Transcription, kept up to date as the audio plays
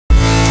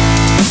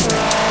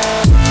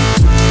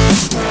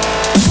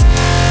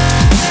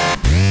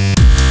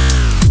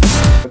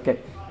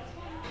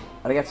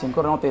Ragazzi,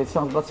 ancora una volta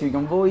siamo sbrazzi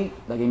con voi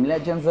da Game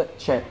Legends.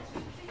 C'è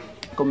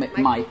come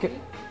Mike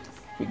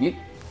Quigley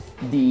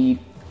di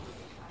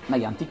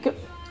Niantic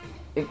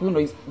e quindi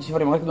noi ci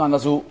faremo qualche domanda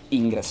su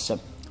Ingress.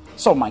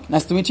 So Mike,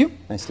 nice to meet you.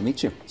 Nice to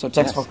meet you. So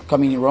thanks for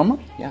coming in Rome.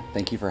 Yeah,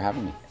 thank you for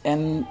having me.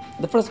 And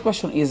the first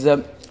question is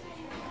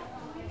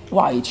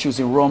why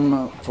choosing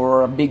Rome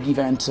for a big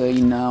event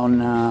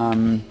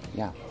on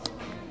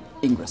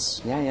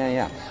Ingress?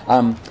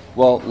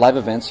 Well, live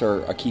events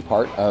are a key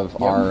part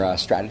of our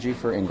strategy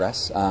for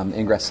Ingress.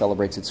 Ingress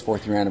celebrates its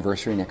 4th year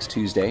anniversary next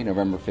Tuesday,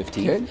 November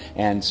 15th,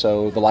 and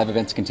so the live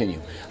events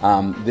continue.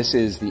 This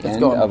is the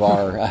end of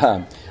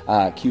our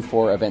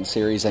Q4 event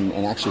series, and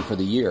actually for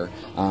the year.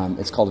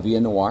 It's called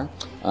Via Noir.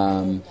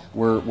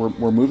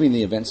 We're moving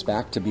the events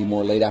back to be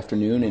more late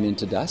afternoon and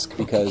into dusk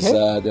because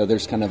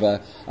there's kind of a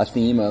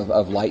theme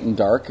of light and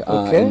dark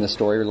in the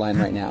storyline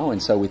right now,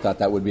 and so we thought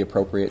that would be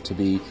appropriate to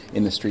be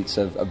in the streets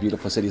of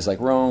beautiful cities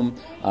like Rome,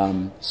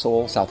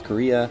 Seoul, South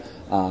Korea,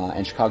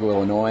 and Chicago,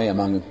 Illinois,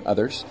 among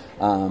others,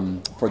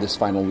 for this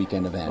final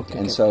weekend event.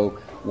 And so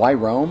why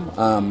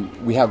Rome?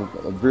 We have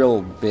a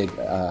real big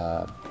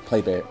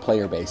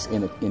player base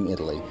in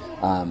Italy.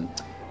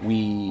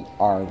 We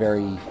are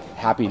very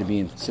happy to be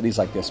in cities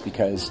like this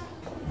because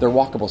they're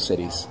walkable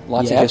cities,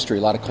 lots of history,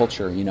 a lot of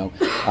culture. You know,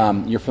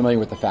 you're familiar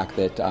with the fact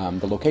that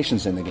the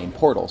locations in the game,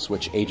 portals,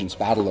 which agents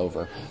battle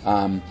over,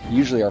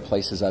 usually are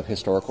places of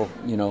historical,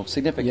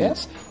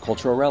 significance,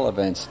 cultural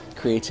relevance,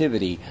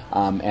 creativity,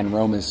 and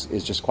Rome is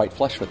just quite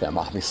flush with them,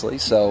 obviously.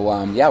 So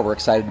we're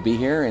excited to be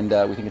here, and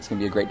we think it's going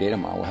to be a great day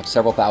tomorrow. We'll have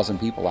several thousand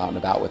people out and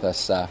about with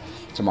us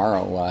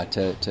tomorrow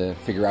to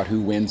figure out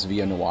who wins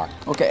Via Noir.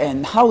 Okay,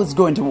 and how is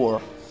going to war?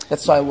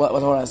 That's why what I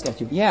want to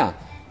ask you.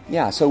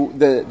 Yeah, so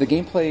the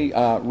gameplay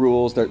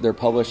rules, they're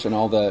published and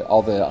all the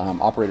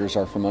operators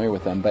are familiar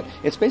with them, but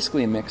it's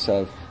basically a mix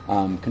of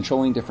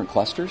controlling different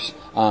clusters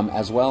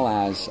as well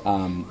as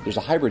there's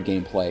a hybrid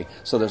gameplay,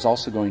 so there's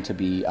also going to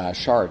be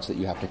shards that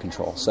you have to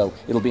control. So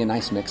it'll be a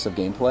nice mix of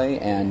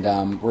gameplay,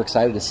 and we're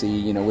excited to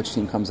see which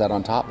team comes out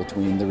on top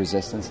between the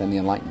Resistance and the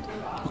Enlightened.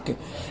 Okay,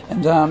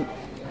 and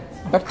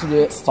back to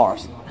the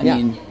stars. I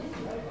mean,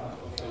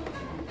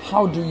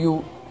 how do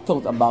you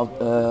thought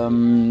about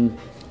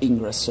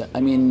Ingress?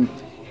 I mean,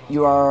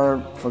 you are,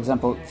 for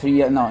example, 3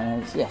 years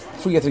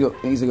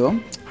ago.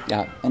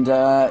 Yeah. And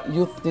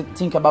you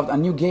think about a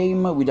new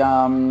game with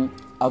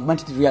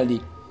augmented reality.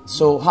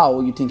 So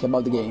how you think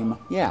about the game?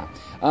 Yeah.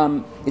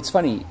 It's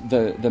funny,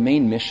 the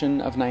main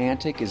mission of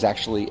Niantic is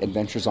actually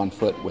adventures on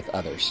foot with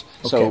others.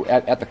 So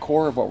at the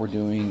core of what we're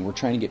doing, we're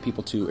trying to get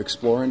people to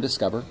explore and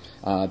discover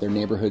their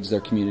neighborhoods,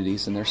 their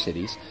communities, and their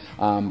cities.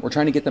 We're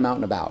trying to get them out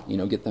and about,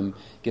 get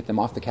them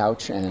off the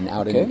couch and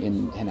out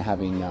and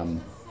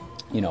having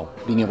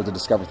being able to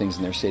discover things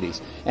in their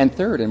cities. And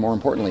third, and more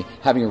importantly,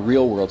 having a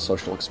real-world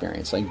social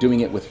experience, like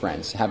doing it with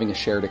friends, having a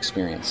shared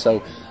experience.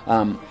 So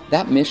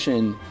that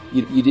mission,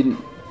 you didn't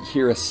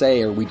hear us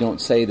say, or we don't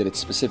say that it's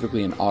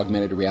specifically an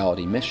augmented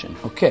reality mission.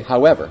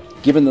 However,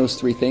 given those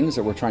three things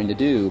that we're trying to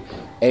do,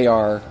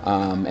 AR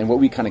and what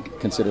we kind of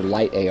consider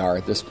light AR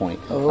at this point,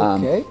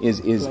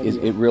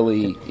 it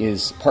really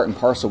is part and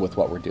parcel with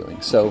what we're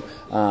doing. So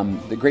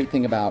the great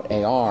thing about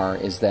AR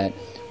is that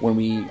when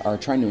we are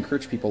trying to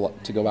encourage people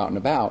to go out and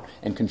about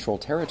and control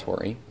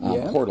territory,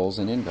 portals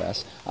and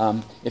Ingress,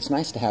 it's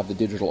nice to have the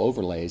digital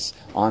overlays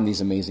on these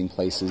amazing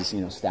places,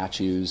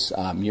 statues,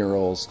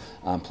 murals,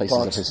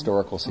 places of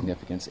historical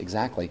significance,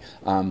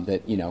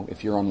 that,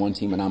 if you're on one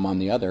team and I'm on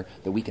the other,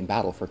 that we can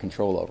battle for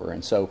control over.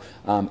 And so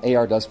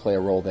AR does play a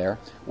role there.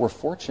 We're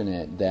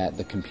fortunate that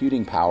the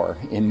computing power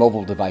in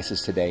mobile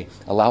devices today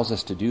allows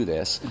us to do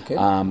this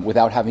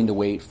without having to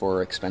wait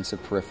for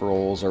expensive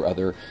peripherals or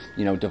other,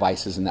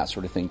 devices and that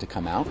sort of thing to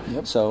come out.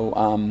 So,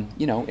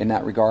 in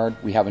that regard,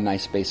 we have a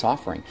nice base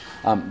offering.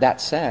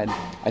 That said,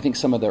 I think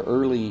some of the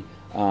early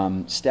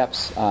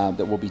steps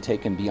that will be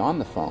taken beyond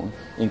the phone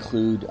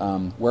include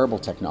wearable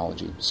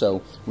technology.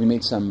 So we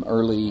made did some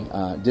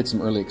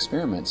early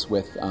experiments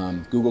with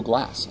Google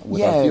Glass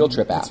with our field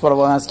trip app. That's what I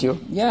want to ask you.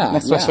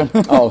 Next question.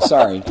 Oh,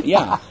 sorry.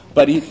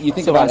 But you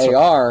think about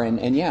AR,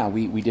 and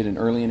we did an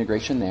early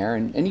integration there,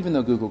 and even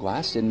though Google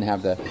Glass didn't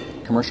have the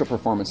commercial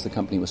performance the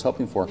company was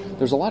hoping for,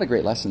 there's a lot of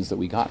great lessons that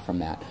we got from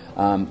that.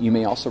 You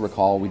may also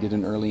recall we did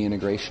an early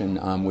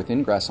integration with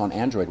Ingress on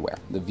Android Wear,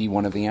 the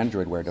V1 of the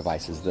Android Wear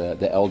devices, the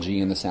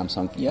LG and the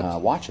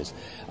Samsung watches.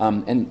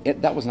 And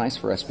that was nice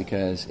for us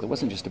because it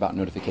wasn't just about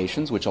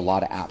notifications, which a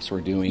lot of apps were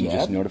doing,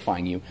 just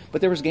notifying you,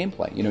 but there was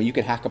gameplay. You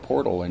could hack a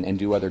portal and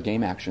do other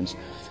game actions.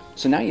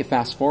 So now you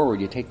fast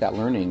forward, you take that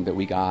learning that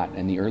we got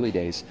in the early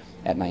days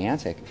at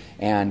Niantic,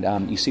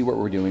 and you see what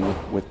we're doing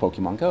with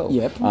Pokemon Go.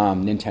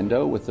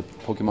 Nintendo with the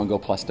Pokemon Go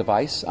Plus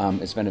device.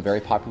 It's been a very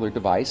popular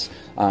device.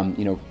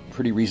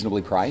 pretty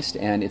reasonably priced,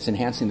 and it's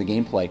enhancing the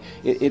gameplay.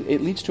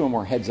 It leads to a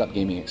more heads-up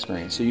gaming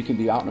experience. So you can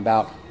be out and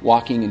about,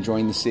 walking,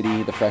 enjoying the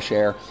city, the fresh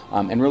air,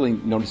 and really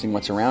noticing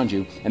what's around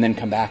you, and then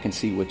come back and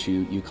see what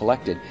you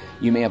collected.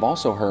 You may have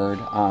also heard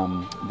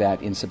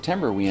that in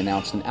September we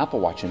announced an Apple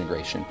Watch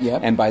integration,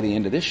 and by the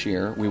end of this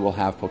year we will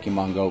have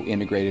Pokemon Go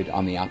integrated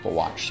on the Apple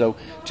Watch. So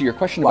to your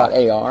question about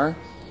AR,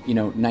 you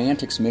know,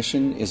 Niantic's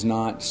mission is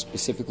not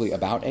specifically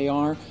about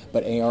AR,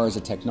 but AR is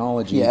a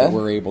technology that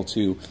we're able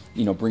to,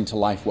 you know, bring to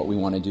life what we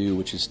want to do,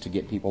 which is to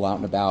get people out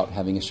and about,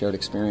 having a shared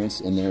experience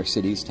in their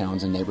cities,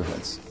 towns, and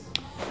neighborhoods.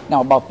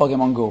 Now, about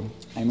Pokemon Go,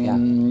 I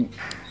mean,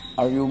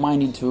 are you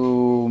minding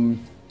to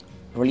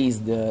release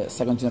the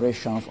second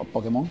generation of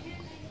Pokemon?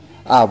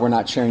 We're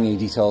not sharing any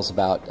details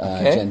about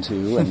Gen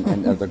 2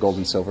 and the Gold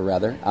and Silver,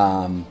 rather.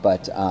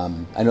 But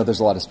I know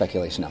there's a lot of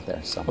speculation out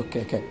there. So.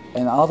 Okay.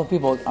 And a lot of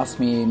people ask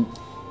me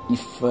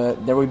if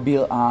there will be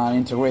an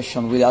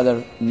integration with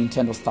other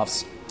Nintendo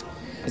stuffs.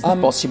 Is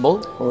that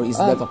possible, or is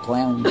that a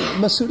plan?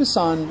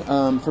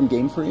 Masuda-san from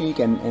Game Freak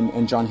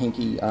and John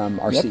Hankey,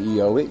 our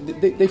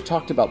CEO, they've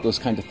talked about those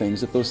kind of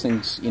things, that those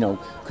things, you know,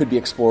 could be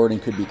explored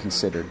and could be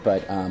considered.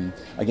 But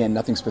again,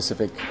 nothing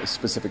specific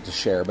to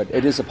share. But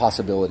it is a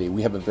possibility.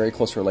 We have a very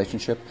close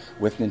relationship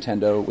with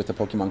Nintendo, with the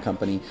Pokemon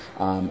Company,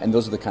 and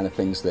those are the kind of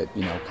things that,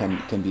 you know,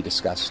 can be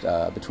discussed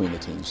between the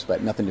teams.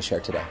 But nothing to share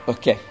today.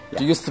 Okay. Yeah.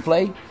 Do you used to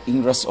play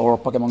Ingress or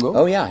Pokemon Go?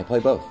 Oh yeah, I play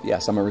both.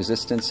 Yes, I'm a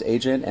Resistance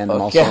agent, and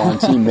I'm also on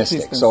Team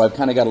Mystic. So I've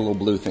kind of got a little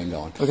blue thing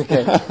going.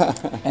 Okay.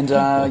 And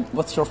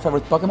what's your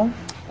favorite Pokemon?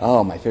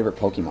 Oh, my favorite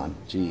Pokemon.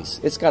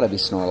 Jeez, it's got to be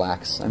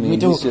Snorlax. I mean, Me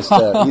too. he's just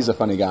he's a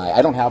funny guy.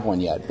 I don't have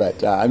one yet,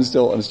 but I'm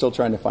still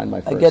trying to find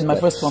my first. I get my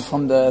first one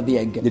from the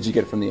egg. Did you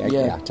get it from the egg?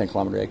 Yeah,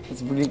 10-kilometer egg.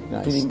 It's really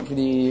nice.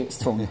 pretty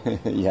strong.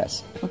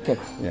 Yes. Okay.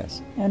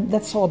 Yes. And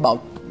that's all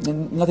about.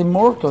 And nothing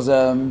more, because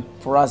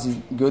for us it's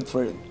good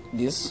for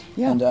this.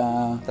 Yeah. And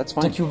that's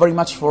fine. Thank you very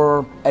much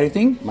for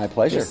everything. My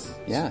pleasure.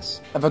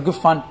 Yes. Have a good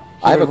fun.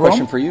 I have a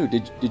question for you.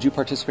 Did you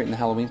participate in the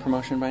Halloween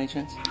promotion by any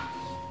chance?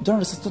 Don't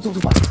understand too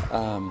much.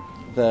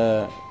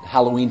 The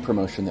Halloween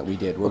promotion that we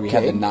did, where we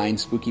had the 9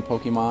 spooky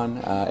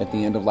Pokemon at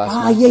the end of last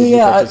month. Yeah. Did you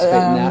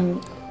participate in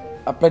that?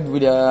 I played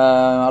with a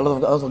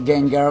lot of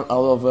Gengar, a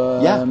lot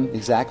of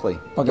exactly.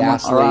 Pokemon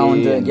Ghastly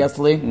around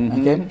Ghastly,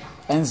 okay,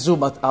 and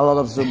Zubat, a lot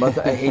of Zubat.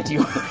 I hate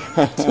you,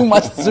 too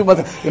much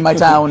Zubat in my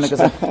town,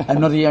 because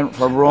I'm not here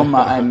from Rome.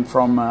 I'm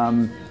from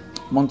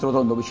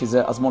Monterotondo, which is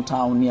a small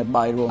town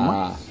nearby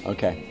Rome.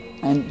 Okay.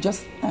 And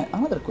just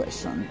another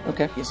question.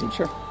 Okay. Yes,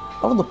 sure.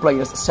 A lot of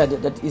players said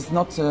that it's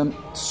not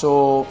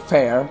so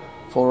fair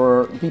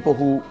for people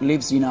who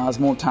lives in a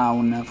small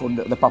town for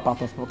the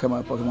pop-up of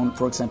Pokemon,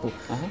 for example.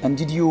 And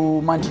did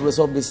you mind to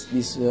resolve this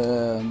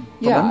problem?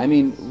 Yeah, I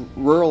mean,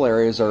 rural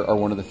areas are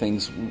one of the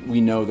things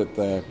we know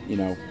that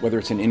whether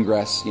it's an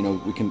Ingress,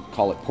 we can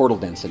call it portal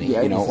density,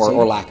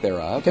 or lack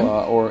thereof,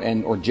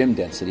 or gym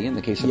density in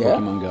the case of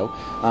Pokemon Go.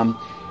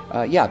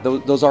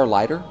 Those are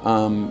lighter,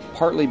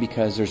 partly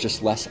because there's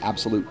just less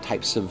absolute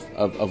types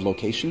of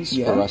locations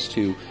for us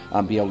to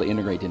be able to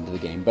integrate into the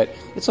game. But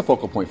it's a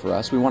focal point for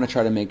us. We want to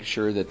try to make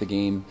sure that the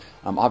game,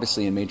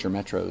 obviously in major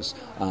metros,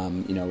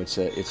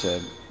 it's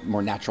a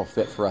more natural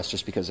fit for us,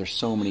 just because there's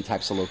so many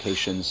types of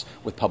locations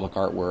with public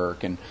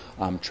artwork and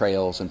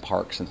trails and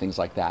parks and things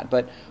like that.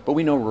 But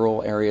we know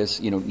rural areas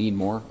need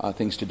more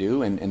things to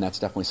do, and that's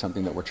definitely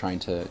something that we're trying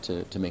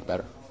to make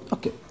better.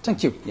 Okay,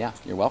 thank you. Yeah,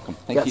 you're welcome.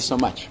 Thank you so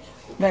much.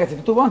 Ragazzi,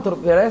 tutto quanto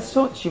per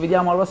adesso, ci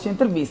vediamo alla prossima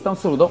intervista. Un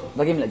saluto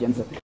da Game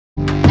Legends.